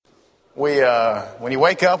When you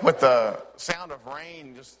wake up with the sound of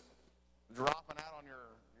rain just dropping out on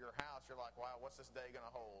your house, you're like, wow, what's this day going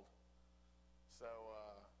to hold? So,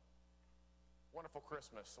 wonderful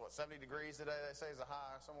Christmas. 70 degrees today, they say, is a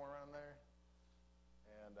high, somewhere around there.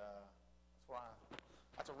 And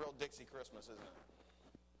that's a real Dixie Christmas, isn't it?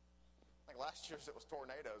 I think last year's it was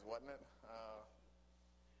tornadoes, wasn't it?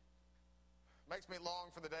 Makes me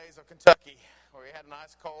long for the days of Kentucky, where we had a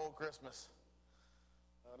nice cold Christmas.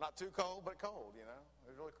 Not too cold, but cold, you know.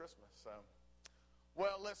 It was really Christmas. So,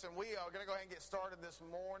 well, listen, we are going to go ahead and get started this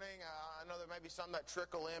morning. I know there may be some that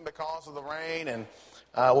trickle in because of the rain, and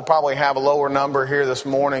we'll probably have a lower number here this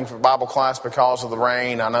morning for Bible class because of the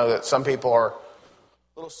rain. I know that some people are a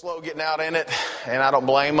little slow getting out in it, and I don't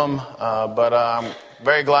blame them. But I'm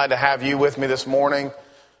very glad to have you with me this morning,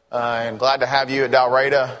 and glad to have you at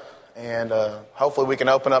Dalraida. And hopefully we can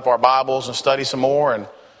open up our Bibles and study some more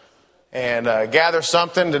and gather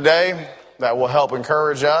something today that will help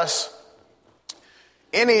encourage us.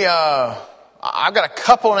 I've got a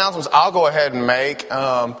couple announcements I'll go ahead and make.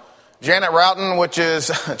 Janet Roughton, which is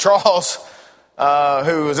Charles,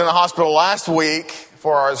 who was in the hospital last week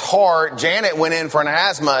for his heart. Janet went in for an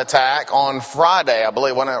asthma attack on Friday, I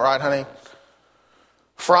believe. Wasn't that right, honey?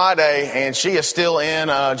 Friday, and she is still in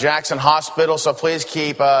Jackson Hospital, so please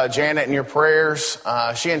keep Janet in your prayers.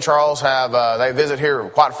 She and Charles they visit here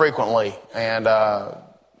quite frequently, and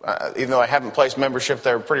even though I haven't placed membership,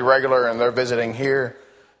 they're pretty regular, and they're visiting here,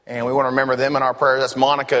 and we want to remember them in our prayers. That's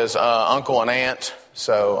Monica's uncle and aunt,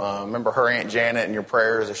 so remember her Aunt Janet in your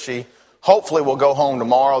prayers as she hopefully will go home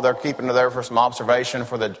tomorrow. They're keeping her there for some observation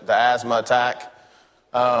for the asthma attack.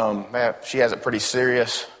 She has it pretty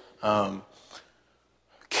serious.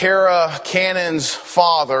 Kara Cannon's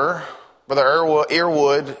father, Brother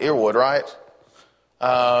Earwood,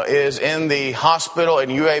 right, is in the hospital in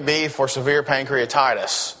UAB for severe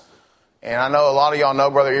pancreatitis. And I know a lot of y'all know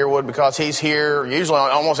Brother Earwood because he's here usually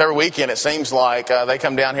almost every weekend. It seems like they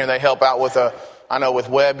come down here and they help out with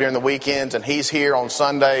Webb during the weekends, and he's here on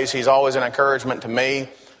Sundays. He's always an encouragement to me.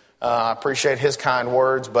 I appreciate his kind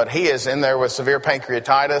words, but he is in there with severe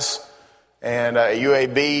pancreatitis and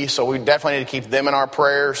UAB, so we definitely need to keep them in our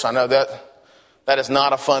prayers. I know that is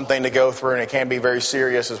not a fun thing to go through, and it can be very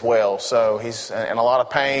serious as well. So he's in a lot of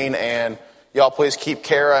pain, and y'all please keep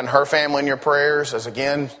Kara and her family in your prayers, as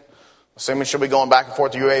again, assuming she'll be going back and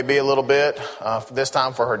forth to UAB a little bit, this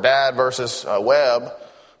time for her dad versus Webb.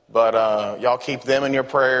 But y'all keep them in your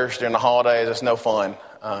prayers during the holidays. It's no fun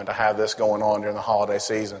to have this going on during the holiday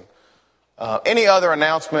season. Any other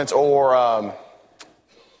announcements or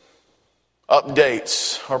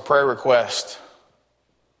updates or prayer requests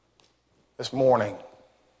this morning?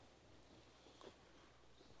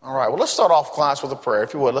 All right, well, let's start off class with a prayer.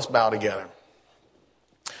 If you would, let's bow together.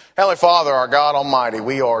 Heavenly Father, our God Almighty,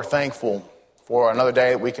 we are thankful for another day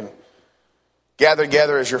that we can gather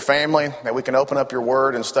together as your family, that we can open up your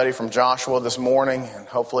word and study from Joshua this morning and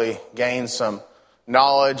hopefully gain some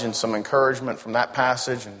knowledge and some encouragement from that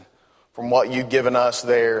passage and from what you've given us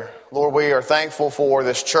there. Lord, we are thankful for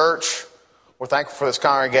this church. We're thankful for this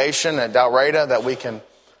congregation at Dalraida that we can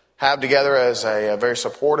have together as a very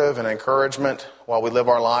supportive and encouragement while we live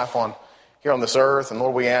our life here on this earth. And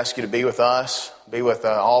Lord, we ask you to be with us, be with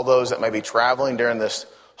all those that may be traveling during this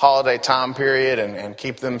holiday time period and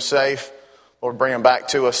keep them safe. Lord, bring them back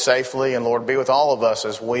to us safely. And Lord, be with all of us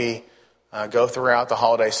as we go throughout the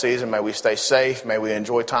holiday season. May we stay safe. May we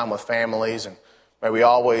enjoy time with families. And may we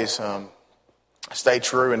always stay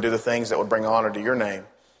true and do the things that would bring honor to your name.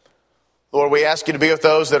 Lord, we ask you to be with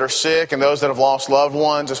those that are sick and those that have lost loved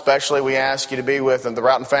ones. Especially, we ask you to be with the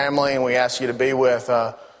Roughton family, and we ask you to be with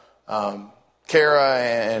Kara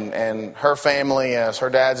and her family as her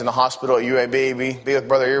dad's in the hospital at UAB. Be with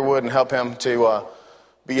Brother Earwood and help him to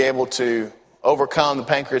be able to overcome the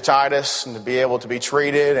pancreatitis and to be able to be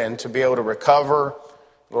treated and to be able to recover.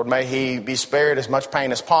 Lord, may he be spared as much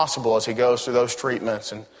pain as possible as he goes through those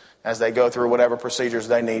treatments and as they go through whatever procedures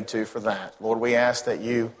they need to for that. Lord, we ask that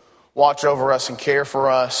you watch over us and care for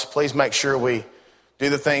us. Please make sure we do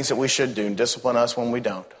the things that we should do and discipline us when we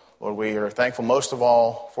don't. Lord, we are thankful most of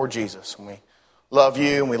all for Jesus. And we love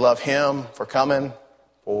you and we love him for coming,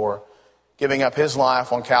 for giving up his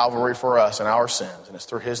life on Calvary for us and our sins. And it's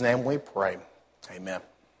through his name we pray. Amen.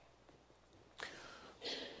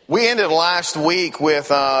 We ended last week with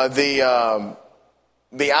the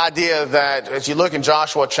idea that as you look in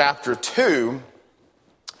Joshua chapter 2,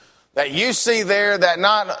 that you see there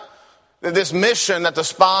that this mission that the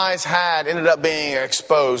spies had ended up being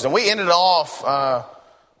exposed. And we ended off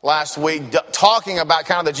last week, talking about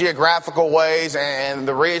kind of the geographical ways and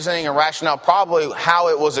the reasoning and rationale, probably how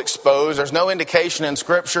it was exposed. There's no indication in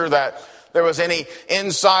Scripture that there was any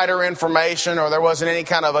insider information or there wasn't any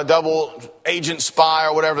kind of a double agent spy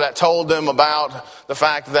or whatever that told them about the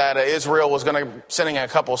fact that Israel was going to sending a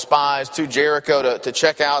couple of spies to Jericho to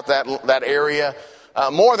check out that area.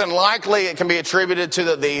 More than likely, it can be attributed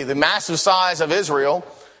to the massive size of Israel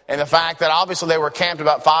and the fact that obviously they were camped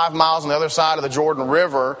about 5 miles on the other side of the Jordan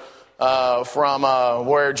River from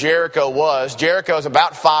where Jericho was. Jericho is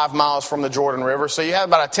about 5 miles from the Jordan River, so you have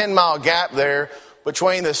about a 10-mile gap there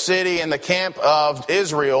between the city and the camp of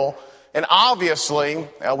Israel. And obviously,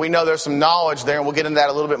 we know there's some knowledge there, and we'll get into that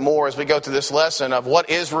a little bit more as we go through this lesson of what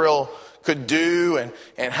Israel could do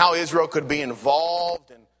and how Israel could be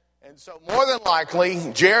involved. And so more than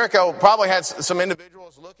likely, Jericho probably had some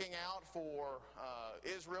individuals looking out for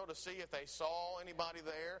Israel to see if they saw anybody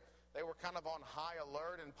there. They were kind of on high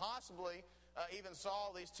alert and possibly even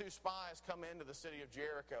saw these two spies come into the city of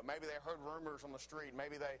Jericho. Maybe they heard rumors on the street.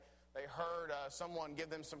 Maybe they heard someone give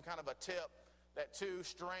them some kind of a tip that two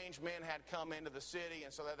strange men had come into the city,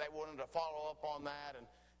 and so that they wanted to follow up on that.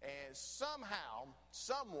 And somehow,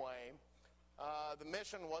 some way, the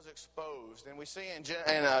mission was exposed. And we see in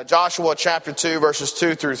Joshua chapter 2, verses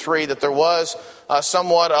 2 through 3, that there was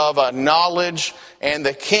somewhat of a knowledge, and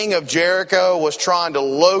the king of Jericho was trying to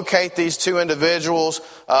locate these two individuals,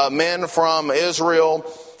 men from Israel,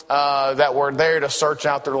 that were there to search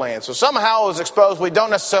out their land. So somehow it was exposed. We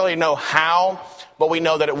don't necessarily know how, but we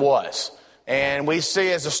know that it was. And we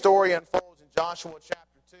see as the story unfolds in Joshua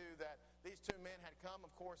chapter 2 that these two men had come,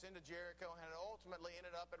 of course, into Jericho and had ultimately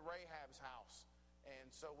ended up at Rahab's house.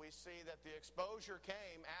 And so we see that the exposure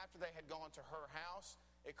came after they had gone to her house.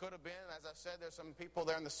 It could have been, as I said, there's some people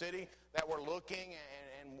there in the city that were looking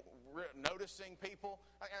and noticing people.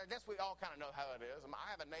 I guess we all kind of know how it is.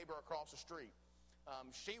 I have a neighbor across the street.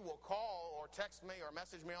 She will call or text me or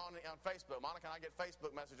message me on Facebook. Monica and I get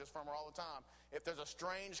Facebook messages from her all the time if there's a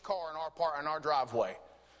strange car in our driveway.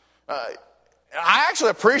 I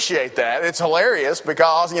actually appreciate that. It's hilarious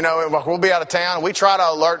because, we'll be out of town and we try to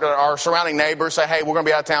alert our surrounding neighbors, say, hey, we're going to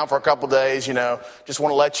be out of town for a couple of days, just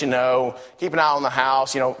want to let you know, keep an eye on the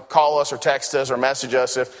house, call us or text us or message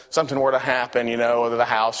us if something were to happen, with the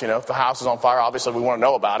house, if the house is on fire, obviously we want to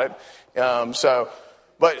know about it.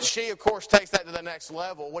 But she, of course, takes that to the next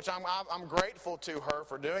level, which I'm grateful to her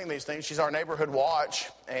for doing these things. She's our neighborhood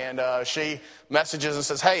watch, and she messages and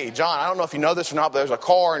says, hey, John, I don't know if you know this or not, but there's a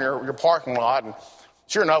car in your parking lot. And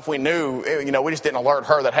sure enough, we knew, we just didn't alert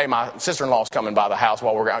her that, hey, my sister-in-law's coming by the house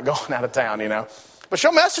while we're going out of town, But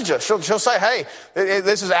she'll message us. She'll say, hey,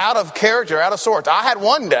 this is out of character, out of sorts. I had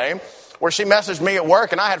one day where she messaged me at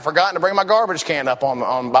work, and I had forgotten to bring my garbage can up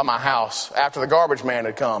on by my house after the garbage man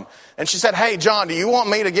had come. And she said, hey, John, do you want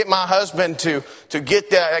me to get my husband to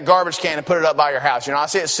get that garbage can and put it up by your house? I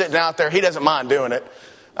see it sitting out there. He doesn't mind doing it.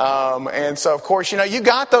 And so, of course, you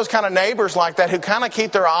got those kind of neighbors like that who kind of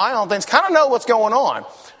keep their eye on things, kind of know what's going on.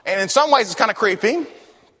 And in some ways, it's kind of creepy,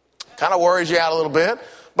 kind of worries you out a little bit.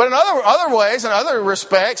 But in other ways, in other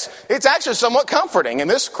respects, it's actually somewhat comforting in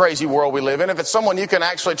this crazy world we live in. If it's someone you can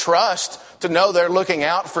actually trust to know they're looking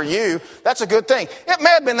out for you, that's a good thing. It may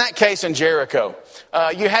have been that case in Jericho.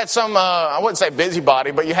 You had some, I wouldn't say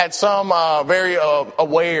busybody, but you had some very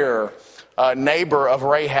aware neighbor of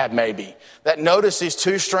Rahab maybe that noticed these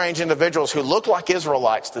two strange individuals who looked like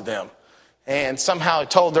Israelites to them. And somehow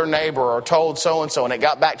told their neighbor or told so-and-so, and it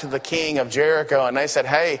got back to the king of Jericho, and they said,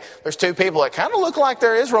 hey, there's two people that kind of look like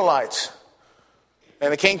they're Israelites.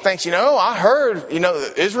 And the king thinks, I heard,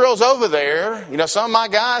 Israel's over there. Some of my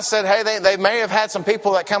guys said, hey, they may have had some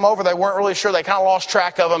people that come over. They weren't really sure. They kind of lost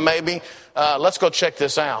track of them maybe. Let's go check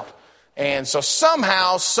this out. And so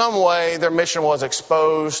somehow, some way, their mission was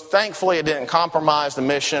exposed. Thankfully, it didn't compromise the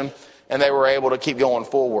mission, and they were able to keep going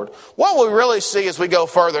forward. What we really see as we go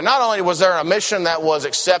further, not only was there a mission that was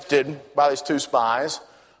accepted by these two spies,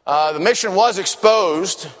 the mission was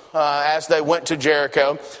exposed as they went to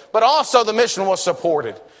Jericho, but also the mission was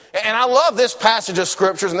supported. And I love this passage of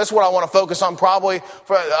scriptures, and this is what I want to focus on probably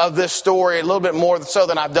of this story a little bit more so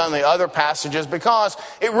than I've done the other passages, because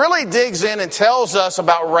it really digs in and tells us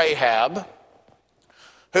about Rahab,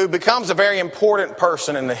 who becomes a very important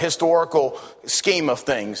person in the historical scheme of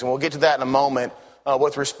things. And we'll get to that in a moment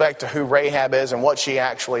with respect to who Rahab is and what she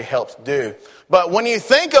actually helped do. But when you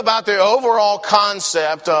think about the overall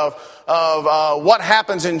concept of of what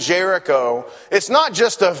happens in Jericho, it's not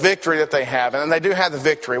just a victory that they have, and they do have the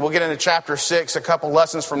victory. We'll get into chapter 6 a couple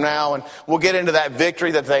lessons from now, and we'll get into that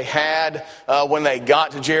victory that they had when they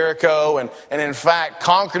got to Jericho, and in fact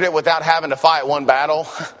conquered it without having to fight one battle.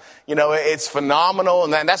 You know, it's phenomenal,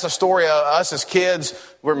 and that's a story of us as kids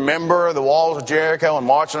remember the walls of Jericho and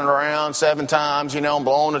marching around 7 times, you know, and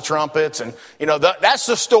blowing the trumpets, and, you know, that's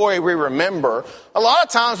the story we remember. A lot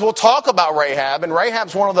of times we'll talk about Rahab, and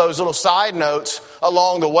Rahab's one of those little side notes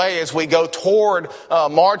along the way as we go toward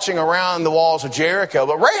marching around the walls of Jericho.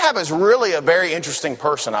 But Rahab is really a very interesting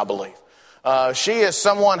person, I believe. She is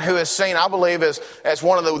someone who is seen, I believe, as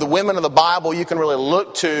one of the women of the Bible you can really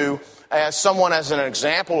look to as someone as an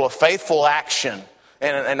example of faithful action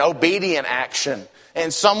and obedient action,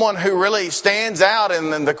 and someone who really stands out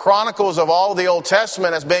in the chronicles of all the Old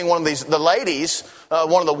Testament as being one of the ladies,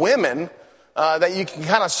 one of the women that you can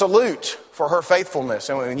kind of salute for her faithfulness.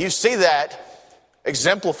 And when you see that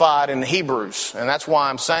exemplified in Hebrews, and that's why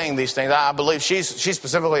I'm saying these things. I believe she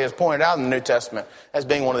specifically is pointed out in the New Testament as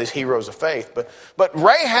being one of these heroes of faith. But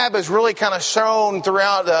Rahab is really kind of shown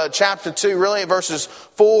throughout chapter 2, really verses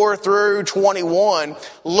 4 through 21,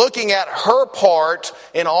 looking at her part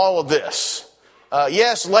in all of this.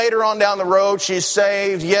 Yes, later on down the road she's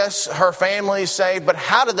saved. Yes, her family's saved. But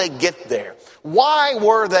how did they get there? Why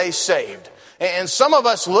were they saved? And some of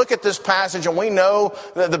us look at this passage and we know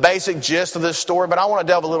the basic gist of this story, but I want to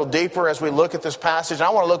delve a little deeper as we look at this passage. And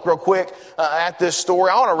I want to look real quick at this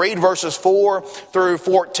story. I want to read verses 4 through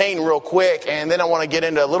 14 real quick, and then I want to get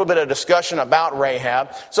into a little bit of discussion about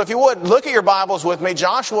Rahab. So if you would, look at your Bibles with me.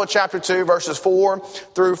 Joshua chapter 2, verses 4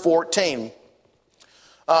 through 14.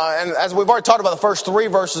 And as we've already talked about, the first 3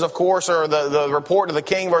 verses, of course, are the report to the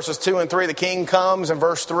king, verses 2 and 3. The king comes in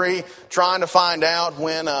verse 3, trying to find out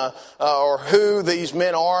when or who these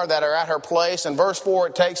men are that are at her place. And verse 4,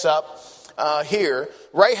 it takes up here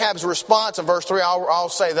Rahab's response in verse 3. I'll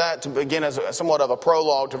say that to begin as somewhat of a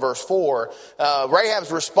prologue to verse 4.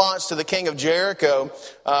 Rahab's response to the king of Jericho,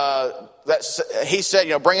 he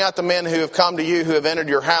said, bring out the men who have come to you, who have entered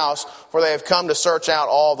your house, for they have come to search out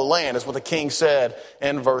all the land, is what the king said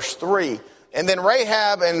in verse 3. And then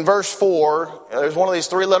Rahab in verse 4, there's one of these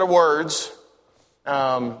 3-letter words.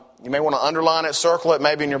 You may want to underline it, circle it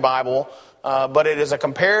maybe in your Bible, but it is a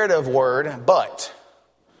comparative word, but.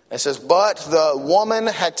 It says, but the woman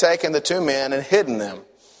had taken the 2 men and hidden them.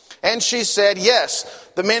 And she said, yes,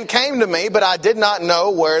 the men came to me, but I did not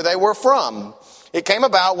know where they were from. It came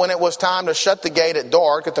about when it was time to shut the gate at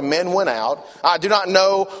dark that the men went out. I do not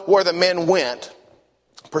know where the men went.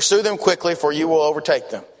 Pursue them quickly, for you will overtake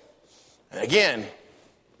them. And again,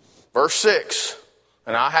 verse 6,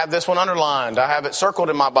 and I have this one underlined. I have it circled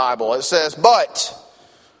in my Bible. It says, But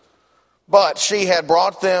she had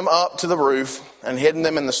brought them up to the roof and hidden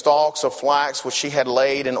them in the stalks of flax which she had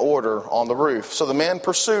laid in order on the roof. So the men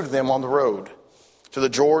pursued them on the road to the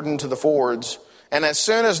Jordan, to the fords. And as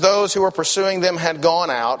soon as those who were pursuing them had gone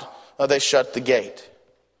out, they shut the gate.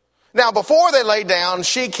 Now before they lay down,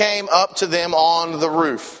 she came up to them on the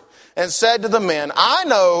roof and said to the men, I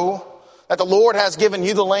know that the Lord has given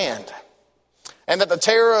you the land, and that the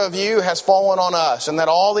terror of you has fallen on us, and that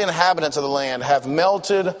all the inhabitants of the land have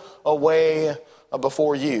melted away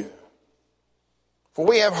before you. For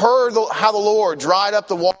we have heard how the Lord dried up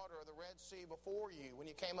the water of the Red Sea before you when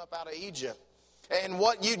you came up out of Egypt, and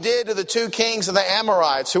what you did to the 2 kings of the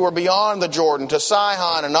Amorites who were beyond the Jordan, to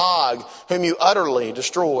Sihon and Og, whom you utterly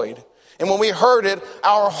destroyed. And when we heard it,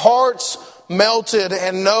 our hearts melted,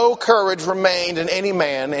 and no courage remained in any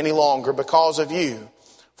man any longer because of you.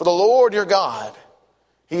 For the Lord your God,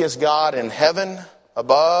 He is God in heaven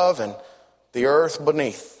above and the earth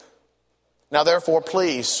beneath. Now therefore,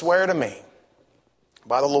 please swear to me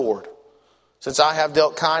by the Lord, since I have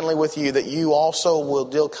dealt kindly with you, that you also will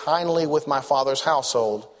deal kindly with my father's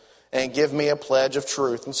household, and give me a pledge of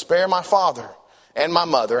truth, and spare my father and my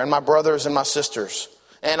mother and my brothers and my sisters,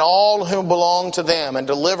 and all whom belong to them, and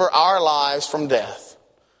deliver our lives from death.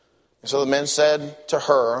 And so the men said to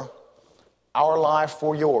her, our life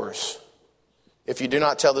for yours, if you do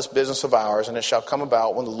not tell this business of ours. And it shall come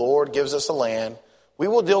about, when the Lord gives us the land, we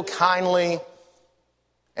will deal kindly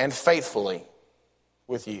and faithfully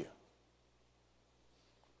with you.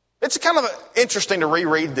 It's kind of interesting to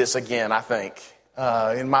reread this again, I think,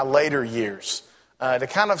 in my later years, to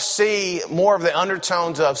kind of see more of the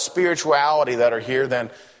undertones of spirituality that are here than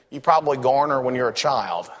you probably garner when you're a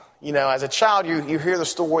child. As a child, you hear the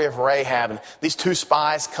story of Rahab, and these 2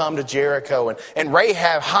 spies come to Jericho, and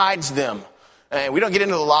Rahab hides them. And we don't get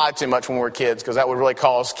into the lie too much when we're kids, because that would really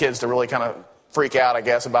cause kids to really kind of freak out, I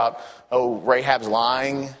guess, about, Rahab's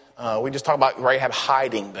lying. We just talked about Rahab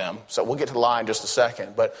hiding them. So we'll get to the lie in just a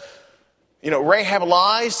second. But, Rahab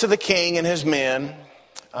lies to the king and his men,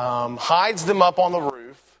 hides them up on the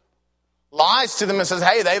roof, lies to them and says,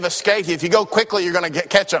 hey, they've escaped. If you go quickly, you're going to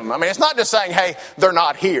catch them. I mean, it's not just saying, hey, they're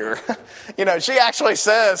not here. She actually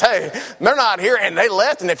says, hey, they're not here and they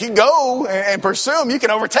left. And if you go and pursue them, you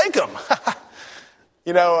can overtake them.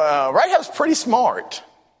 Rahab's pretty smart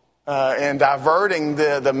in diverting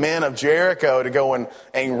the men of Jericho to go and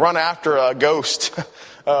run after a ghost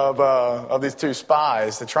of these two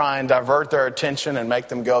spies to try and divert their attention and make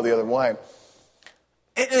them go the other way.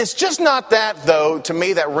 It's just not that, though, to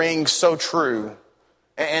me, that rings so true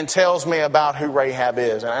and tells me about who Rahab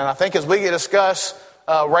is. And I think as we discuss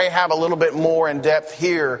Rahab a little bit more in depth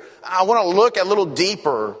here, I want to look a little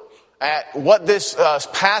deeper at what this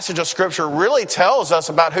passage of Scripture really tells us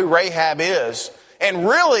about who Rahab is, and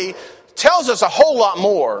really tells us a whole lot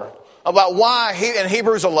more about why in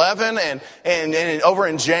Hebrews 11 and over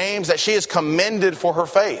in James that she is commended for her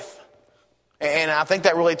faith. And I think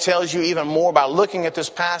that really tells you even more by looking at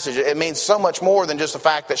this passage. It means so much more than just the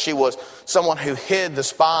fact that she was someone who hid the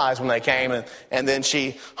spies when they came and then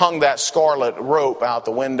she hung that scarlet rope out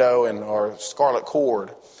the window or scarlet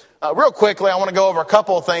cord. Real quickly, I want to go over a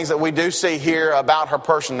couple of things that we do see here about her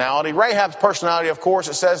personality. Rahab's personality, of course,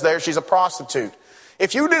 it says there she's a prostitute.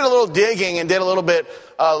 If you did a little digging and did a little bit,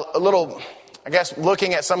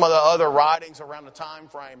 looking at some of the other writings around the time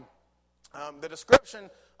frame, the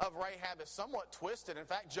description of Rahab is somewhat twisted. In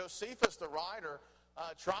fact, Josephus, the writer,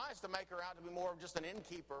 tries to make her out to be more of just an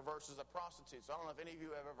innkeeper versus a prostitute. So I don't know if any of you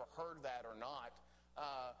have ever heard that or not.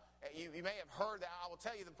 You may have heard that. I will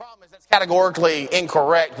tell you the problem is that's categorically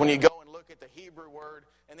incorrect when you go and look at the Hebrew word,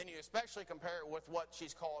 and then you especially compare it with what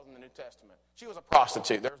she's called in the New Testament. She was a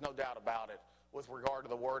prostitute. There's no doubt about it with regard to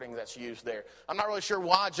the wording that's used there. I'm not really sure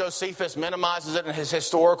why Josephus minimizes it in his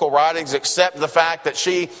historical writings, except the fact that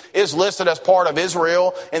she is listed as part of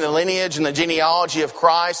Israel in the lineage and the genealogy of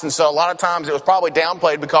Christ, and so a lot of times it was probably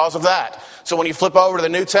downplayed because of that. So when you flip over to the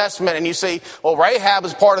New Testament and you see, well, Rahab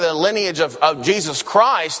is part of the lineage of Jesus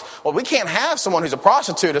Christ, well, we can't have someone who's a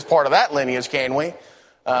prostitute as part of that lineage, can we?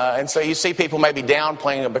 And so you see people maybe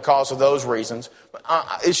downplaying it because of those reasons. But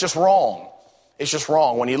it's just wrong. It's just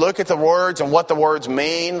wrong. When you look at the words and what the words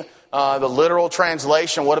mean, the literal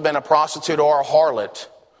translation would have been a prostitute or a harlot,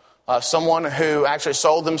 someone who actually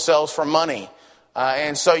sold themselves for money.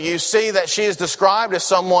 And so you see that she is described as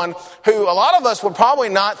someone who a lot of us would probably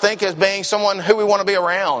not think as being someone who we want to be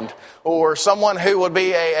around or someone who would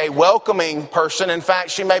be a welcoming person. In fact,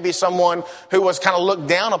 she may be someone who was kind of looked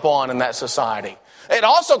down upon in that society. It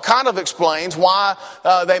also kind of explains why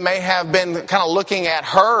they may have been kind of looking at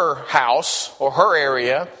her house or her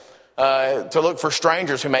area to look for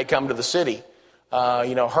strangers who may come to the city.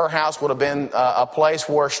 Her house would have been a place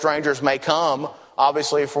where strangers may come,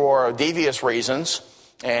 obviously for devious reasons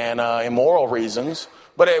and immoral reasons.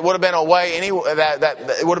 But it would have been a way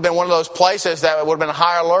that it would have been one of those places that would have been a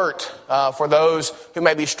high alert for those who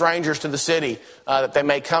may be strangers to the city, that they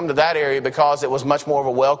may come to that area because it was much more of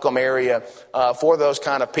a welcome area for those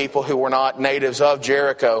kind of people who were not natives of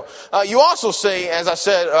Jericho. You also see, as I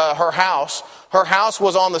said, her house. Her house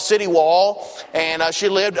was on the city wall, and she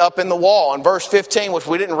lived up in the wall. In verse 15, which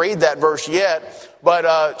we didn't read that verse yet,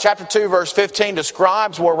 but chapter 2, verse 15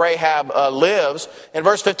 describes where Rahab lives. In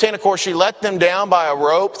verse 15, of course, she let them down by a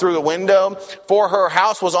rope through the window, for her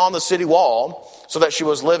house was on the city wall, so that she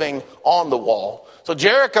was living on the wall. So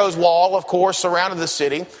Jericho's wall, of course, surrounded the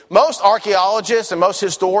city. Most archaeologists and most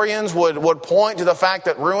historians would point to the fact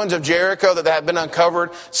that ruins of Jericho that had been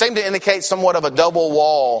uncovered seem to indicate somewhat of a double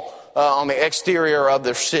wall on the exterior of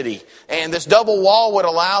the city. And this double wall would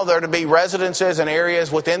allow there to be residences and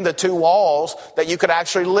areas within the two walls that you could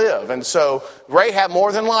actually live. And so Rahab,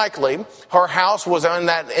 more than likely, her house was in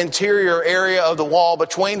that interior area of the wall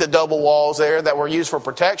between the double walls there that were used for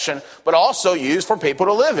protection, but also used for people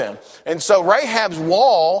to live in. And so Rahab's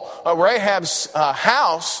wall, Rahab's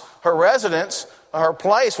house, her residence, her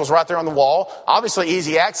place was right there on the wall. Obviously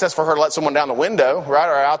easy access for her to let someone down the window,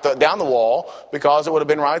 right, or down the wall, because it would have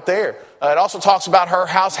been right there. It also talks about her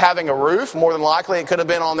house having a roof. More than likely it could have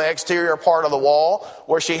been on the exterior part of the wall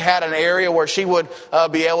where she had an area where she would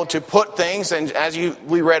be able to put things. And as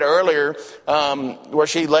we read earlier, where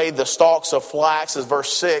she laid the stalks of flax, is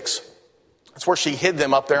verse 6. That's where she hid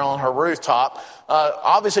them up there on her rooftop.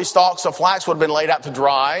 Obviously stalks of flax would have been laid out to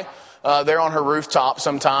dry. there on her rooftop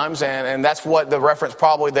sometimes, and that's what the reference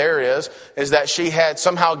probably there is that she had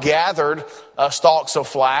somehow gathered stalks of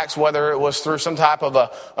flax, whether it was through some type of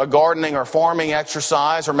a gardening or farming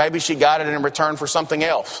exercise, or maybe she got it in return for something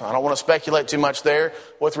else. I don't want to speculate too much there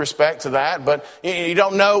with respect to that, but you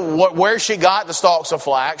don't know where she got the stalks of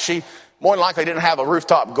flax. She more than likely didn't have a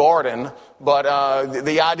rooftop garden, but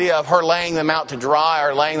the idea of her laying them out to dry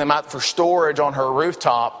or laying them out for storage on her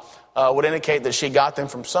rooftop would indicate that she got them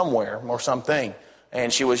from somewhere or something,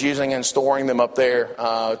 and she was using and storing them up there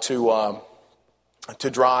to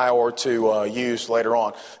dry or to use later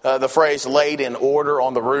on. The phrase laid in order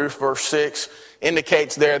on the roof, verse 6,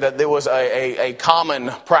 indicates there that there was a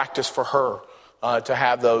common practice for her to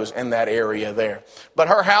have those in that area there. But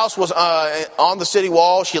her house was on the city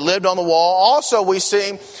wall. She lived on the wall. Also, we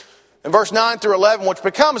see in verse 9 through 11, which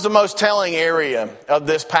becomes the most telling area of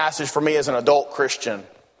this passage for me as an adult Christian,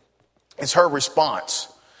 is her response.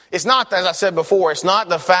 It's not, as I said before, it's not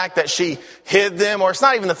the fact that she hid them, or it's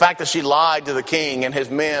not even the fact that she lied to the king and his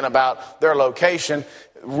men about their location.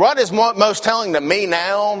 What is most telling to me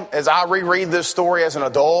now, as I reread this story as an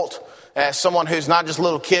adult, as someone who's not just a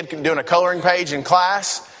little kid doing a coloring page in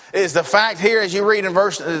class, is the fact here, as you read in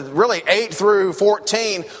verse really 8 through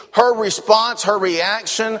 14, her response, her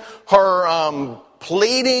reaction, her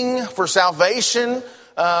pleading for salvation,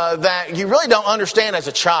 that you really don't understand as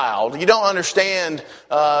a child. You don't understand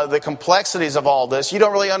the complexities of all this. You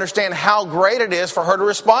don't really understand how great it is for her to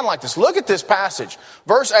respond like this. Look at this passage.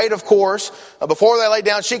 Verse 8, of course, before they lay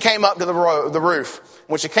down, she came up to the roof.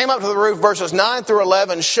 When she came up to the roof, verses 9 through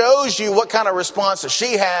 11 shows you what kind of response that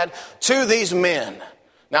she had to these men.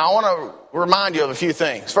 Now, I want to remind you of a few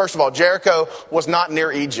things. First of all, Jericho was not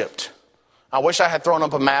near Egypt. I wish I had thrown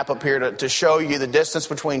up a map up here to show you the distance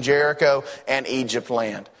between Jericho and Egypt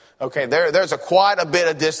land. Okay, there's quite a bit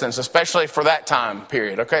of distance, especially for that time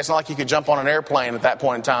period. Okay, it's not like you could jump on an airplane at that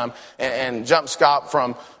point in time and jump Scott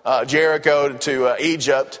from Jericho to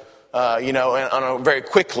Egypt, very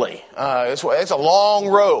quickly. It's a long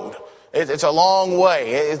road. It's a long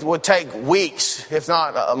way. It would take weeks, if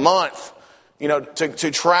not a month,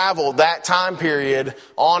 to travel that time period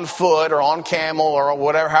on foot or on camel or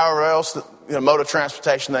whatever, however else mode of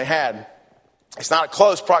transportation they had. It's not a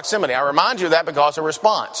close proximity. I remind you of that because of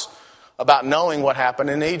response about knowing what happened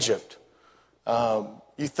in Egypt.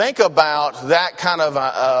 You think about that kind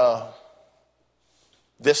of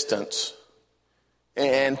distance,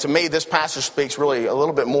 and to me, this passage speaks really a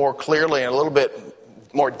little bit more clearly and a little bit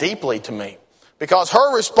more deeply to me, because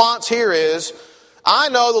her response here is, I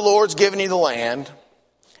know the Lord's given you the land,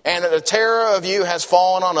 and that the terror of you has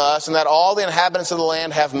fallen on us, and that all the inhabitants of the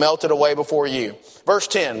land have melted away before you. Verse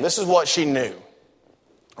 10, this is what she knew,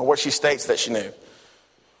 or what she states that she knew.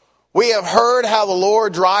 We have heard how the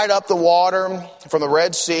Lord dried up the water from the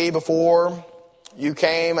Red Sea before you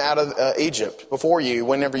came out of Egypt,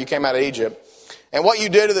 whenever you came out of Egypt, and what you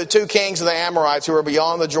did to the two kings of the Amorites who were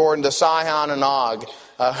beyond the Jordan, to Sihon and Og,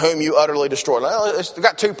 whom you utterly destroyed. We've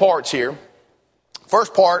got two parts here.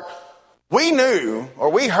 First part, we knew, or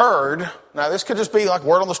we heard, now this could just be like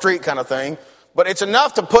word on the street kind of thing, but it's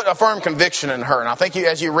enough to put a firm conviction in her. And I think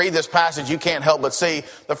as you read this passage, you can't help but see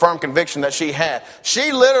the firm conviction that she had.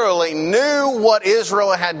 She literally knew what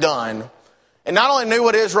Israel had done. And not only knew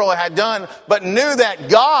what Israel had done, but knew that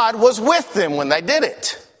God was with them when they did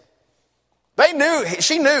it.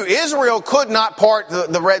 She knew Israel could not part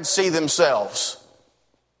the Red Sea themselves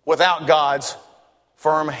without God's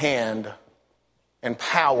firm hand and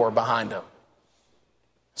power behind them.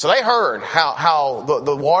 So they heard how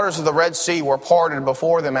the waters of the Red Sea were parted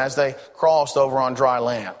before them as they crossed over on dry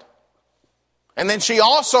land. And then she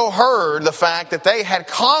also heard the fact that they had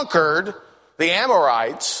conquered the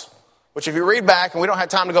Amorites, which if you read back, and we don't have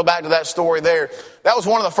time to go back to that story there, that was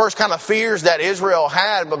one of the first kind of fears that Israel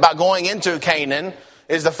had about going into Canaan,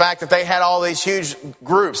 is the fact that they had all these huge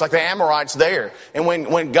groups, like the Amorites there. And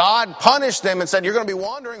when God punished them and said, you're going to be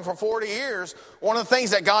wandering for 40 years, one of the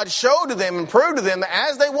things that God showed to them and proved to them that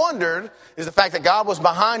as they wandered is the fact that God was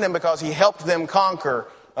behind them because he helped them conquer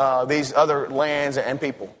these other lands and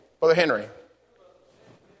people. Brother Henry.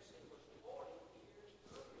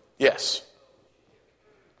 Yes.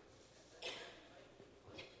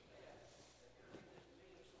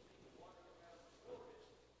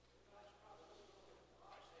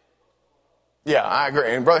 Yeah, I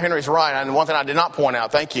agree. And Brother Henry's right. And one thing I did not point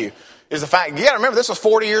out, thank you, is the fact, you got to remember, this was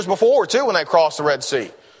 40 years before, too, when they crossed the Red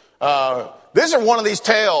Sea. This is one of these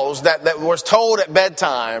tales that was told at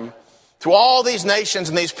bedtime to all these nations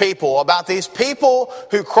and these people about these people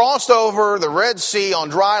who crossed over the Red Sea on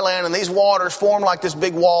dry land, and these waters formed like this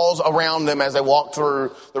big walls around them as they walked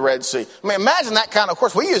through the Red Sea. I mean, imagine that kind of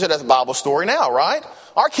course, we use it as a Bible story now, right?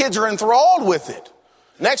 Our kids are enthralled with it.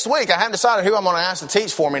 Next week, I haven't decided who I'm going to ask to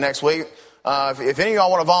teach for me next week. If any of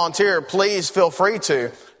y'all want to volunteer, please feel free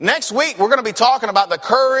to. Next week, we're going to be talking about the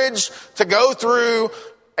courage to go through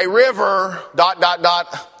a river,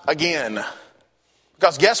 again.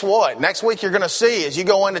 Because guess what? Next week you're going to see, as you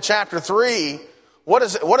go into chapter 3, what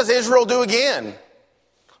does Israel do again?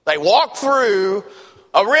 They walk through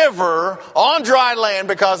a river on dry land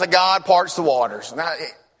because of God parts the waters. Now,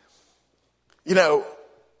 you know,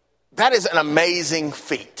 that is an amazing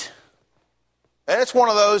feat. And it's one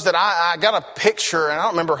of those that I got a picture, and I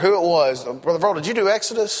don't remember who it was. Brother Verl, did you do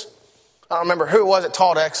Exodus? I don't remember who it was that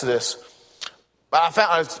taught Exodus. But I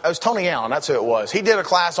found, it was Tony Allen, that's who it was. He did a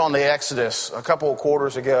class on the Exodus a couple of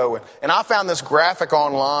quarters ago, and I found this graphic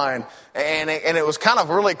online, and it was kind of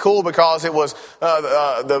really cool because it was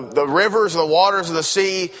the rivers, the waters of the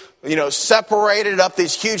sea, you know, separated up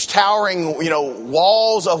these huge towering, you know,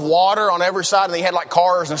 walls of water on every side, and they had like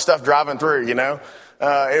cars and stuff driving through, you know.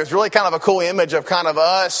 It was really kind of a cool image of kind of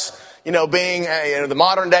us, you know, being the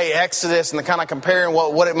modern day Exodus, and the kind of comparing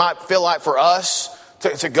what it might feel like for us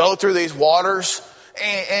to go through these waters,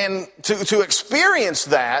 and to experience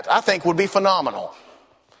that, I think would be phenomenal.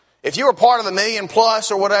 If you were part of the 1 million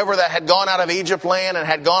plus or whatever that had gone out of Egypt land and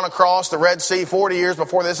had gone across the Red Sea 40 years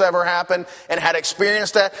before this ever happened and had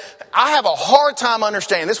experienced that, I have a hard time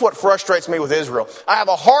understanding. This is what frustrates me with Israel. I have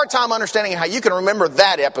a hard time understanding how you can remember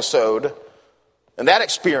that episode and that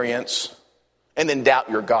experience and then doubt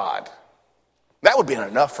your God. That would be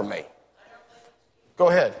enough for me. Go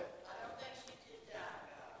ahead.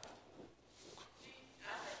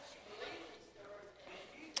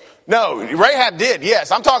 No, Rahab did,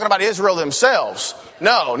 yes. I'm talking about Israel themselves.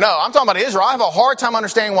 No, I'm talking about Israel. I have a hard time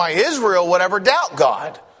understanding why Israel would ever doubt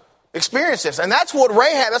God. Experience this. And that's what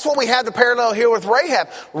we have the parallel here with Rahab.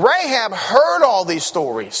 Rahab heard all these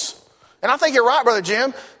stories. And I think you're right, Brother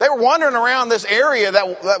Jim. They were wandering around this area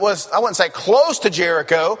that was, I wouldn't say close to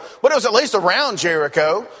Jericho, but it was at least around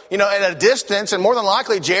Jericho, you know, at a distance. And more than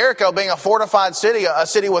likely, Jericho being a fortified city, a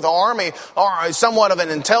city with an army, or somewhat of an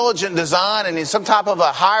intelligent design and some type of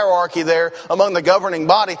a hierarchy there among the governing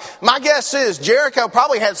body. My guess is Jericho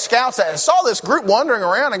probably had scouts that saw this group wandering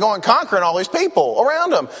around and going conquering all these people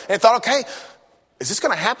around them. And thought, okay, is this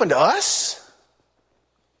going to happen to us?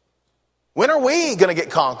 When are we going to get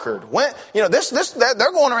conquered? When, you know,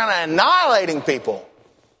 they're going around and annihilating people.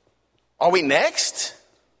 Are we next?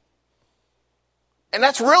 And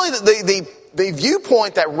that's really the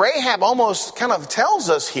viewpoint that Rahab almost kind of tells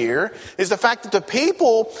us here, is the fact that the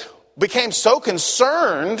people became so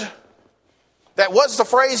concerned that, what's the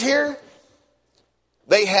phrase here?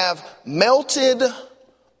 They have melted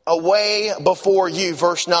away before you,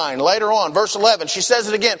 verse 9. Later on, verse 11, she says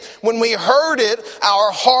it again. When we heard it,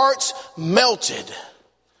 our hearts melted.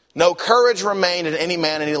 No courage remained in any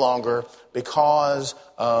man any longer because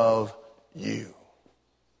of you.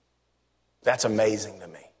 That's amazing to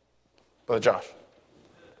me. Brother Josh.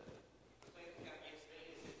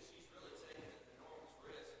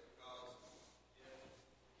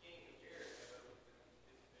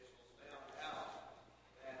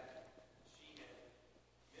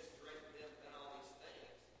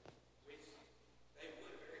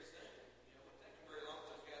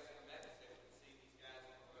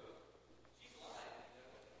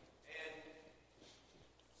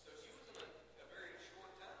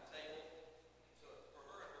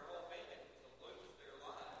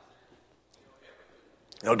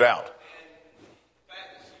 No doubt.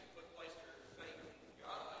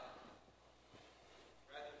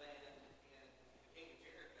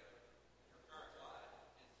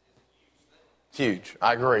 Huge.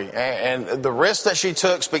 I agree. And the risk that she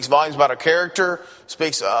took speaks volumes about her character,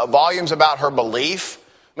 speaks volumes about her belief.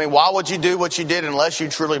 I mean, why would you do what you did unless you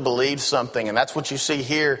truly believed something? And that's what you see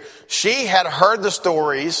here. She had heard the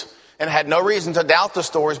stories and had no reason to doubt the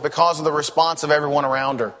stories because of the response of everyone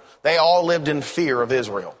around her. They all lived in fear of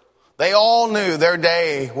Israel. They all knew their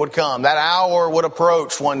day would come. That hour would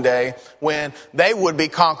approach one day when they would be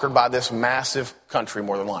conquered by this massive country,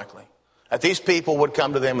 more than likely. That these people would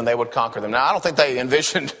come to them and they would conquer them. Now, I don't think they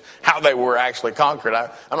envisioned how they were actually conquered.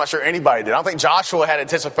 I'm not sure anybody did. I don't think Joshua had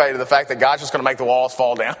anticipated the fact that God's just going to make the walls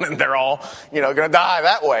fall down and they're all, going to die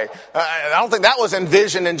that way. I don't think that was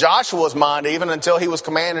envisioned in Joshua's mind even until he was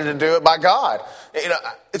commanded to do it by God.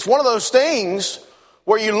 It's one of those things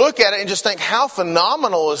where you look at it and just think, how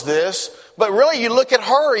phenomenal is this? But really, you look at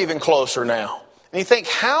her even closer now. And you think,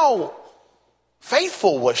 how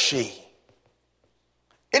faithful was she?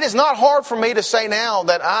 It is not hard for me to say now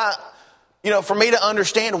that for me to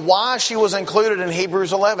understand why she was included in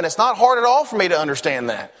Hebrews 11. It's not hard at all for me to understand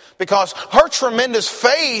that, because her tremendous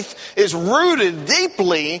faith is rooted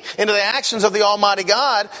deeply into the actions of the Almighty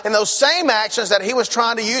God, and those same actions that he was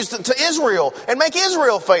trying to use to Israel and make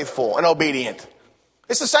Israel faithful and obedient.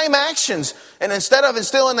 It's the same actions. And instead of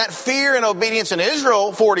instilling that fear and obedience in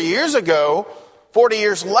Israel 40 years ago, 40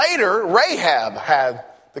 years later, Rahab had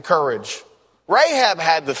the courage. Rahab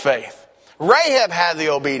had the faith. Rahab had the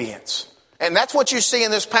obedience. And that's what you see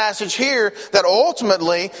in this passage here, that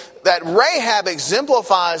ultimately, that Rahab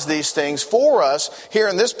exemplifies these things for us here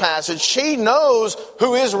in this passage. She knows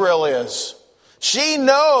who Israel is. She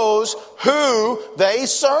knows who they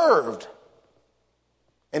served.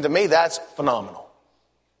 And to me, that's phenomenal.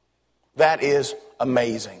 That is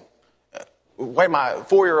amazing. The way my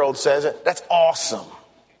 4-year-old says it, that's awesome.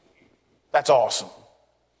 That's awesome.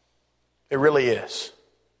 It really is.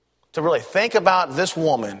 To really think about this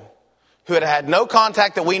woman who had had no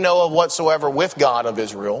contact that we know of whatsoever with God of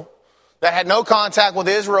Israel, that had no contact with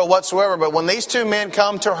Israel whatsoever, but when these two men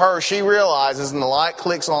come to her, she realizes, and the light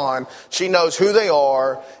clicks on, she knows who they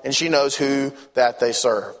are, and she knows who that they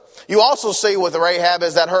serve. You also see with Rahab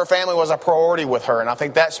is that her family was a priority with her, and I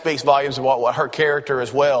think that speaks volumes of what her character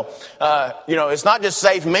as well. It's not just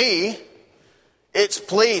save me. It's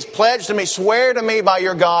please pledge to me, swear to me by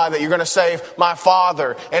your God that you're going to save my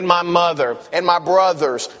father and my mother and my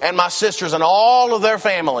brothers and my sisters and all of their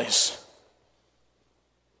families.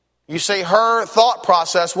 You see, her thought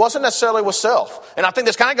process wasn't necessarily with self. And I think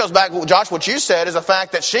this kind of goes back, Josh, what you said is the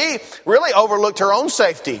fact that she really overlooked her own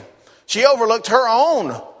safety. She overlooked her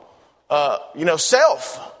own,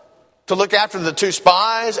 self to look after the two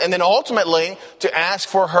spies and then ultimately to ask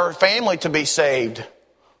for her family to be saved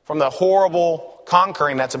from the horrible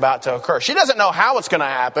conquering that's about to occur. She doesn't know how it's going to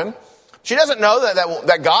happen. She doesn't know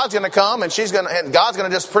that God's going to come and God's going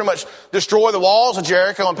to just pretty much destroy the walls of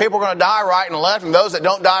Jericho, and people are going to die right and left, and those that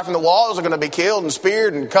don't die from the walls are going to be killed and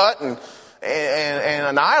speared and cut and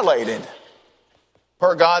annihilated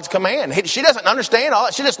per God's command. She doesn't understand all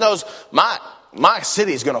that. She just knows my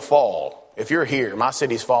city's going to fall. If you're here, my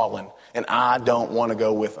city's fallen, and I don't want to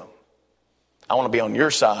go with them. I want to be on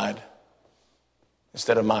your side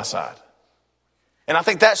instead of my side. And I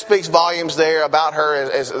think that speaks volumes there about her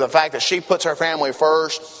as the fact that she puts her family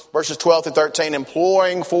first. Verses 12 through 13,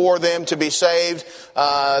 imploring for them to be saved,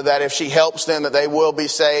 that if she helps them, that they will be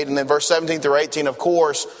saved. And then verse 17 through 18, of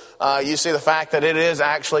course, you see the fact that it is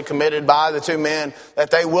actually committed by the two men that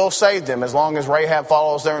they will save them as long as Rahab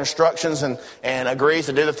follows their instructions and agrees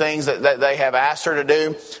to do the things that they have asked her to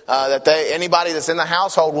do, anybody that's in the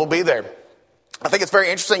household will be there. I think it's very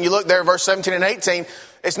interesting. You look there, verse 17 and 18.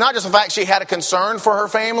 It's not just the fact she had a concern for her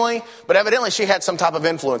family, but evidently she had some type of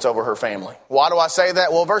influence over her family. Why do I say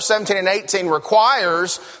that? Well, verse 17 and 18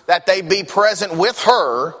 requires that they be present with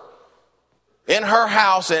her in her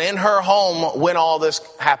house and in her home when all this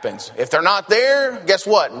happens. If they're not there, guess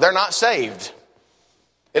what? They're not saved.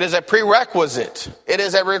 It is a prerequisite. It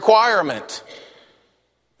is a requirement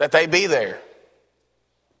that they be there.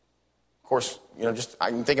 Of course, I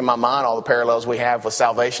can think in my mind all the parallels we have with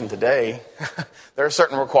salvation today. There are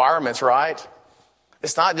certain requirements, right?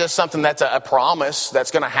 It's not just something that's a promise that's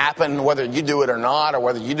going to happen whether you do it or not, or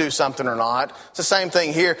whether you do something or not. It's the same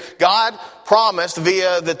thing here. God promised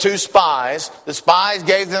via the two spies. The spies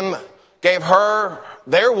gave her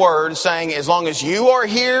their word, saying, as long as you are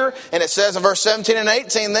here, and it says in verse 17 and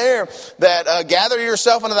 18 there, that gather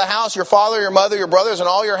yourself into the house, your father, your mother, your brothers, and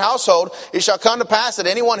all your household. It shall come to pass that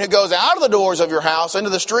anyone who goes out of the doors of your house into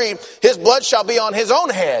the street, his blood shall be on his own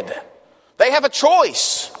head. They have a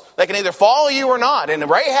choice. They can either follow you or not. And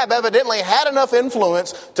Rahab evidently had enough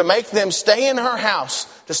influence to make them stay in her house,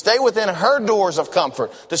 to stay within her doors of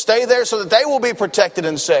comfort, to stay there so that they will be protected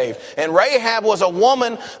and saved. And Rahab was a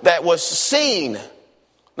woman that was seen,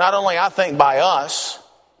 not only, I think, by us,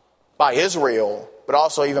 by Israel, but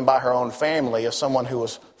also even by her own family, as someone who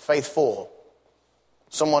was faithful,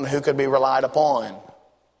 someone who could be relied upon,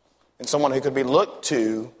 and someone who could be looked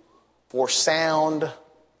to for sound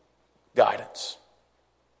guidance.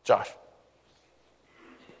 Josh.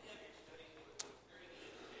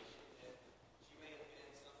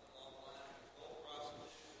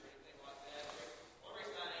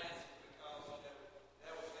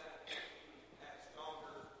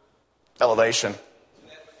 Elevation.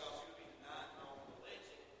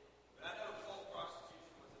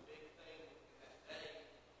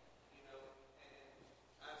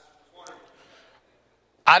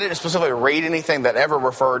 I didn't specifically read anything that ever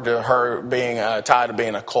referred to her being tied to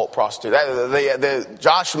being a cult prostitute.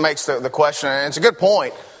 Josh makes the question, and it's a good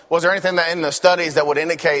point, Was there anything that in the studies that would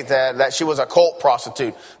indicate that she was a cult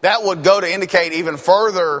prostitute? That would go to indicate even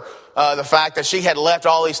further the fact that she had left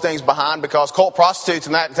all these things behind, because cult prostitutes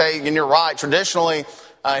in that day, and you're right, traditionally,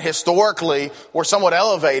 historically, were somewhat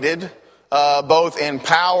elevated, both in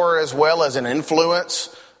power as well as in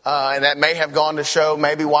influence. And that may have gone to show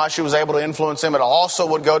maybe why she was able to influence him. It also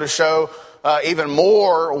would go to show even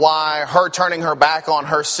more why her turning her back on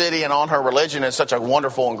her city and on her religion is such a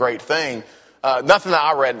wonderful and great thing. Nothing that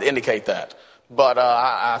I read indicate that. But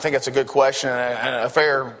I think it's a good question and a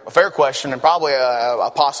fair question, and probably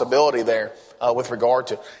a possibility there with regard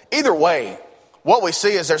to. Either way, what we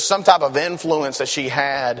see is there's some type of influence that she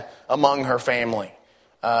had among her family.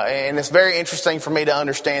 And it's very interesting for me to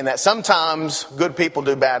understand that sometimes good people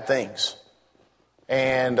do bad things.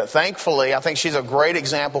 And thankfully, I think she's a great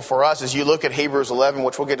example for us as you look at Hebrews 11,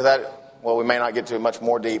 which we'll get to that. Well, we may not get to it much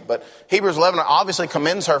more deep, but Hebrews 11 obviously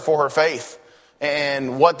commends her for her faith.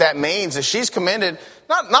 And what that means is she's commended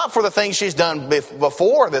not for the things she's done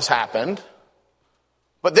before this happened,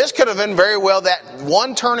 but this could have been very well that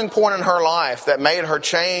one turning point in her life that made her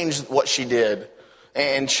change what she did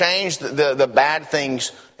and changed the bad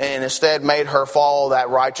things, and instead made her follow that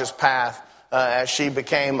righteous path as she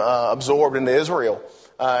became absorbed into Israel.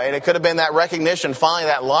 And it could have been that recognition, finally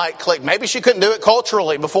that light clicked. Maybe she couldn't do it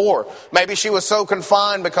culturally before. Maybe she was so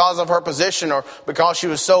confined because of her position, or because she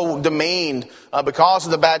was so demeaned because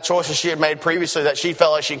of the bad choices she had made previously, that she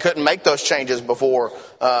felt like she couldn't make those changes before.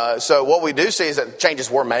 So what we do see is that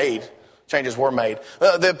changes were made.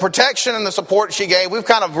 The protection and the support she gave, we've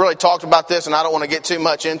kind of really talked about this, and I don't want to get too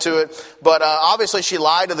much into it. But obviously she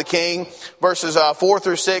lied to the king. Verses 4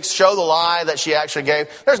 through 6 show the lie that she actually gave.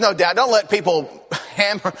 There's no doubt. Don't let people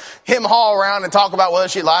haul around and talk about whether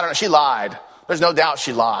she lied or not. She lied. There's no doubt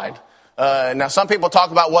she lied. Now, some people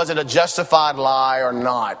talk about, was it a justified lie or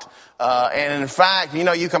not? And in fact,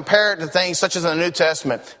 you compare it to things such as in the New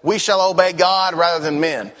Testament. We shall obey God rather than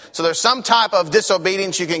men. So there's some type of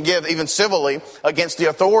disobedience you can give, even civilly, against the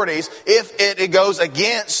authorities if it goes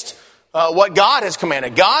against what God has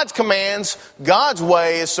commanded. God's commands, God's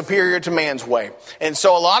way is superior to man's way. And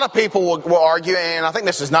so a lot of people will argue, and I think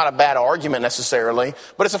this is not a bad argument necessarily,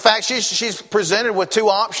 but it's a fact she's presented with two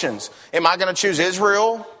options. Am I going to choose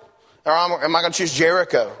Israel, or am I going to choose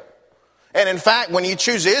Jericho? And in fact, when you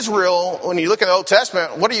choose Israel, when you look at the Old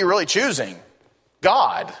Testament, what are you really choosing?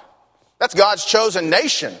 God. That's God's chosen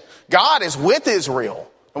nation. God is with Israel.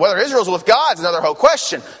 And whether Israel's with God is another whole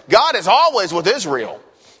question. God is always with Israel.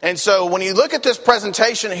 And so when you look at this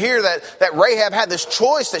presentation here that Rahab had this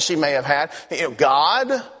choice that she may have had,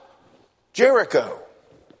 God, Jericho.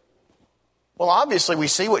 Well, obviously we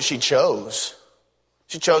see what she chose.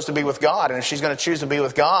 She chose to be with God. And if she's going to choose to be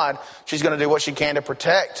with God, she's going to do what she can to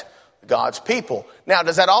protect God's people. Now,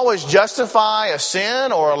 does that always justify a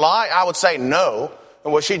sin or a lie? I would say no.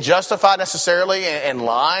 And was she justified necessarily in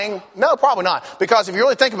lying? No, probably not. Because if you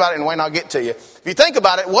really think about it, and Wayne, I'll get to you. If you think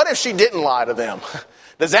about it, what if she didn't lie to them?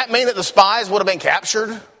 Does that mean that the spies would have been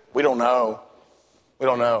captured? We don't know.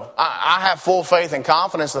 I have full faith and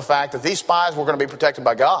confidence in the fact that these spies were going to be protected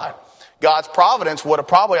by God. God's providence would have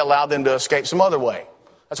probably allowed them to escape some other way.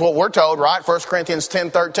 That's what we're told, right? 1 Corinthians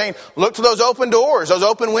 10:13. Look to those open doors, those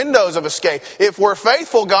open windows of escape. If we're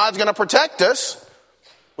faithful, God's going to protect us.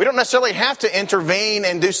 We don't necessarily have to intervene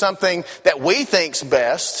and do something that we think's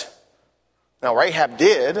best. Now, Rahab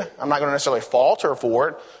did. I'm not going to necessarily fault her for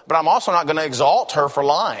it, but I'm also not going to exalt her for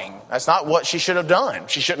lying. That's not what she should have done.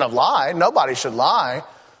 She shouldn't have lied. Nobody should lie.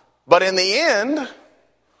 But in the end,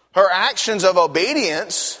 her actions of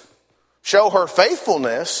obedience show her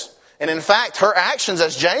faithfulness. And in fact, her actions,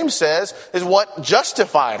 as James says, is what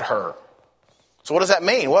justified her. So what does that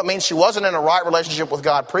mean? Well, it means she wasn't in a right relationship with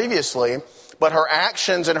God previously, but her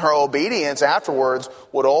actions and her obedience afterwards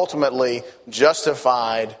would ultimately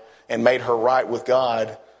justified and made her right with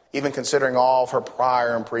God, even considering all of her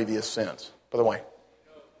prior and previous sins. Brother Wayne.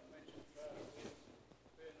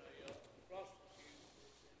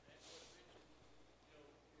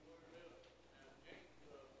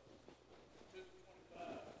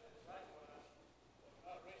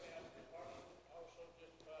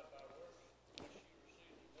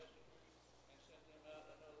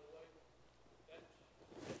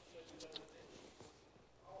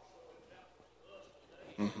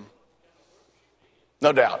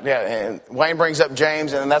 No doubt, yeah. And Wayne brings up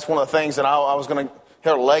James, and that's one of the things that I was going to,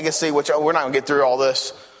 her legacy, which we're not going to get through all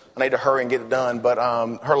this. I need to hurry and get it done. But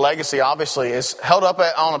her legacy, obviously, is held up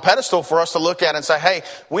on a pedestal for us to look at and say, hey,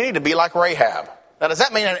 we need to be like Rahab. Now, does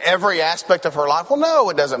that mean in every aspect of her life? Well, no,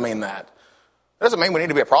 it doesn't mean that. It doesn't mean we need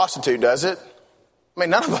to be a prostitute, does it? I mean,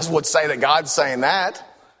 none of us would say that God's saying that.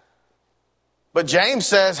 But James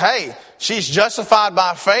says, hey, she's justified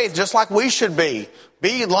by faith just like we should be.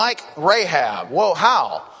 Be like Rahab. Well,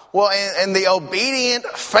 how? Well, in the obedient,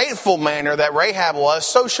 faithful manner that Rahab was,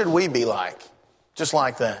 so should we be like. Just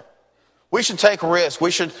like that. We should take risks.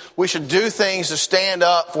 We should do things to stand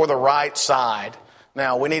up for the right side.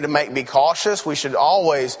 Now, we need to be cautious. We should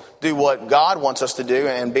always do what God wants us to do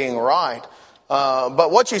and being right.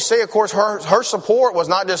 But what you see, of course, her support was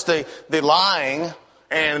not just the lying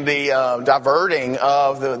and the diverting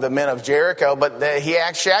of the men of Jericho, but she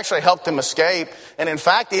actually helped them escape, and in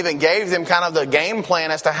fact even gave them kind of the game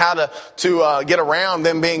plan as to how to get around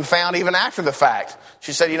them being found even after the fact.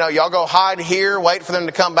 She said, y'all go hide here, wait for them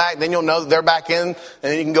to come back, then you'll know that they're back in, and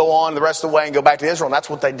then you can go on the rest of the way and go back to Israel. And that's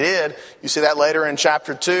what they did. You see that later in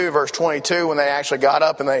chapter 2, verse 22, when they actually got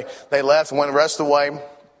up and they left and went the rest of the way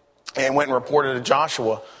and went and reported to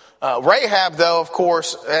Joshua. Rahab, though, of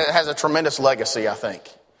course, has a tremendous legacy, I think.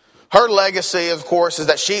 Her legacy, of course, is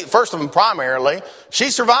that she, first of all, primarily, she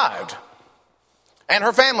survived. And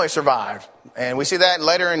her family survived. And we see that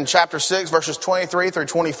later in chapter 6, verses 23 through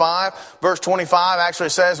 25. Verse 25 actually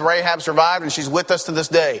says Rahab survived and she's with us to this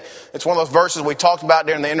day. It's one of those verses we talked about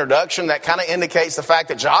during the introduction that kind of indicates the fact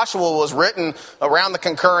that Joshua was written around the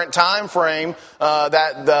concurrent time frame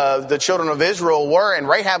that the children of Israel were, and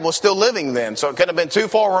Rahab was still living then. So it couldn't have been too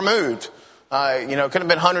far removed. It couldn't have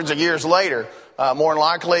been hundreds of years later. More than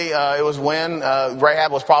likely, it was when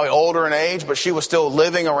Rahab was probably older in age, but she was still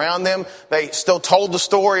living around them. They still told the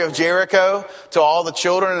story of Jericho to all the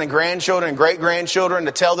children and grandchildren and great-grandchildren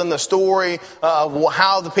to tell them the story of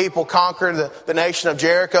how the people conquered the nation of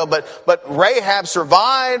Jericho. But Rahab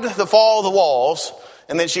survived the fall of the walls,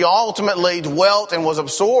 and then she ultimately dwelt and was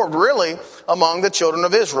absorbed, really, among the children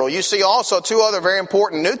of Israel. You see also two other very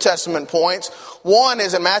important New Testament points. One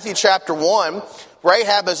is in Matthew chapter 1.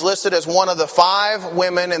 Rahab is listed as one of the 5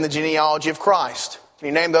 women in the genealogy of Christ. Can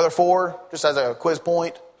you name the other 4, just as a quiz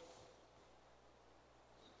point?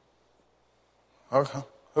 Okay.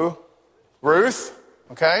 Who? Ruth.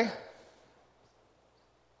 Okay.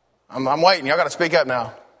 I'm waiting. Y'all got to speak up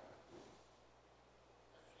now.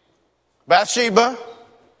 Bathsheba.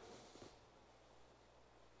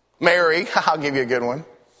 Mary. I'll give you a good one.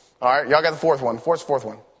 All right. Y'all got the 4th one. What's the 4th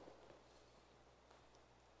one?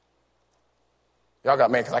 Y'all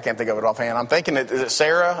got me because I can't think of it offhand. I'm thinking, is it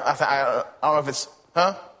Sarah? I don't know if it's,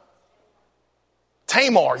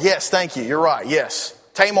 Tamar. Yes, thank you. You're right. Yes.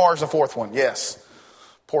 Tamar is the 4th one. Yes.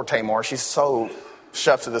 Poor Tamar. She's so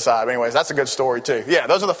shoved to the side. But anyways, that's a good story too. Yeah,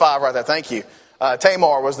 those are the 5 right there. Thank you.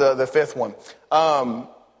 Tamar was the 5th one.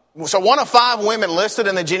 So one of 5 women listed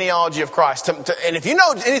in the genealogy of Christ. And if you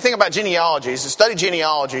know anything about genealogies, to study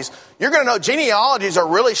genealogies, you're going to know genealogies are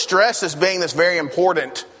really stressed as being this very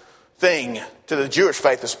important thing to the Jewish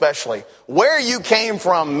faith especially. Where you came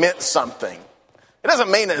from meant something. It doesn't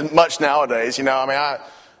mean much nowadays, I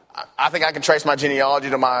think I can trace my genealogy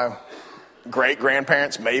to my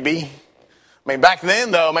great-grandparents, maybe. Back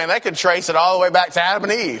then, though, they could trace it all the way back to Adam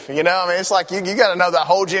and Eve. It's like you got to know that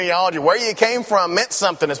whole genealogy. Where you came from meant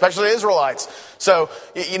something, especially the Israelites. So,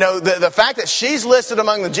 the fact that she's listed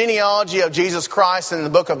among the genealogy of Jesus Christ in the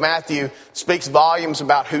book of Matthew speaks volumes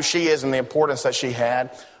about who she is and the importance that she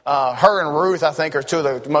had. Her and Ruth, I think, are 2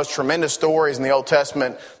 of the most tremendous stories in the Old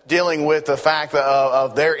Testament dealing with the fact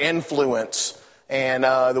of their influence and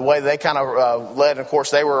the way they kind of led. And of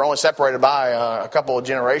course, they were only separated by a couple of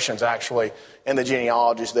generations, actually, in the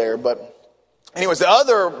genealogies there. But anyways, the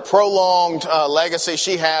other prolonged legacy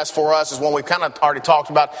she has for us is one we've kind of already talked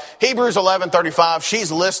about. Hebrews 11:35,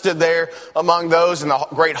 she's listed there among those in the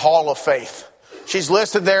great hall of faith. She's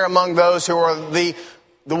listed there among those who are the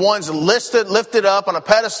ones lifted up on a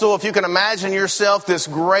pedestal. If you can imagine yourself this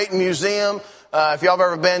great museum. If y'all have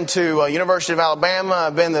ever been to University of Alabama,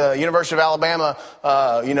 I've been to the University of Alabama,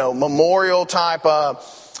 memorial type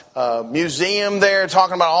museum there,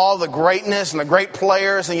 talking about all the greatness and the great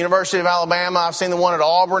players in the University of Alabama. I've seen the one at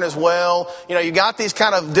Auburn as well. You got these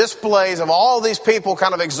kind of displays of all these people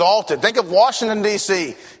kind of exalted. Think of Washington,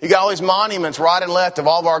 D.C. You got all these monuments right and left of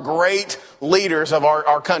all of our great leaders of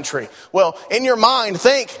our country. Well, in your mind,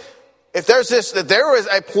 think if there is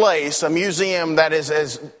a place, a museum that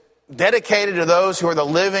is dedicated to those who are the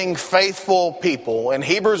living, faithful people. And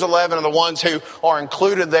Hebrews 11 are the ones who are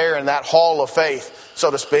included there in that hall of faith, so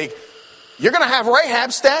to speak. You're going to have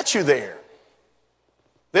Rahab's statue there.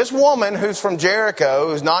 This woman who's from Jericho,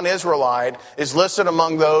 who's non-Israelite, is listed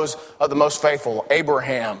among those of the most faithful.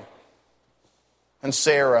 Abraham and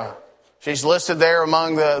Sarah. She's listed there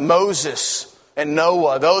among the Moses and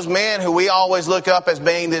Noah. Those men who we always look up as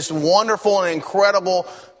being this wonderful and incredible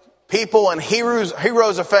people and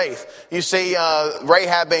heroes of faith. You see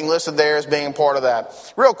Rahab being listed there as being part of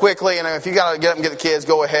that. Real quickly, and if you got to get up and get the kids,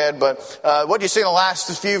 go ahead. But what you see in the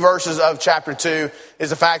last few verses of chapter 2 is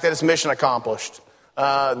the fact that it's mission accomplished.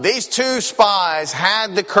 These two spies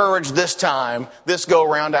had the courage this time, this go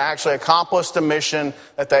around, to actually accomplish the mission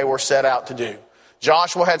that they were set out to do.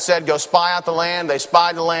 Joshua had said, go spy out the land. They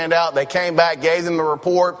spied the land out. They came back, gave them the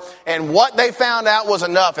report. And what they found out was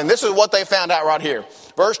enough. And this is what they found out right here.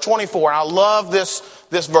 Verse 24. And I love this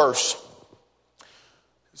verse.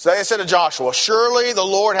 So they said to Joshua, surely the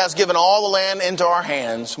Lord has given all the land into our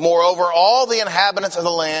hands. Moreover, all the inhabitants of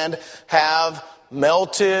the land have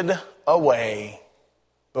melted away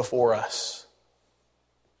before us.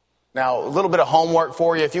 Now, a little bit of homework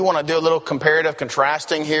for you. If you want to do a little comparative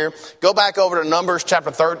contrasting here, go back over to Numbers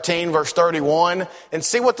chapter 13, verse 31, and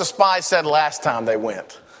see what the spies said last time they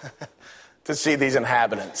went to see these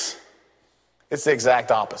inhabitants. It's the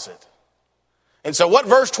exact opposite. And so what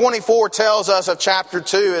verse 24 tells us of chapter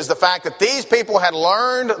 2 is the fact that these people had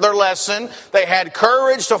learned their lesson. They had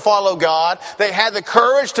courage to follow God. They had the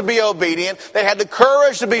courage to be obedient. They had the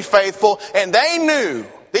courage to be faithful. And they knew,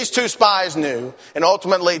 these two spies knew, and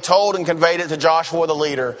ultimately told and conveyed it to Joshua the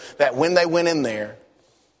leader, that when they went in there,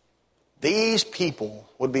 these people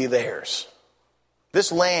would be theirs. This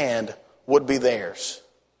land would be theirs.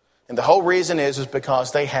 And the whole reason is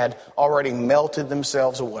because they had already melted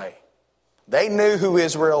themselves away. They knew who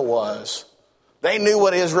Israel was. They knew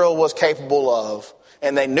what Israel was capable of.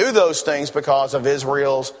 And they knew those things because of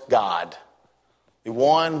Israel's God. The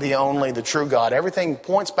one, the only, the true God. Everything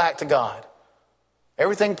points back to God.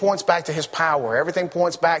 Everything points back to His power. Everything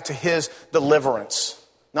points back to His deliverance.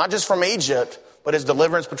 Not just from Egypt, but His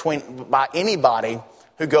deliverance by anybody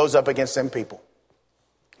who goes up against them people.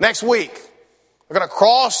 Next week, we're going to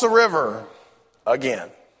cross the river again.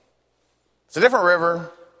 It's a different river.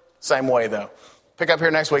 Same way, though. Pick up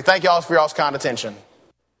here next week. Thank you all for y'all's kind attention.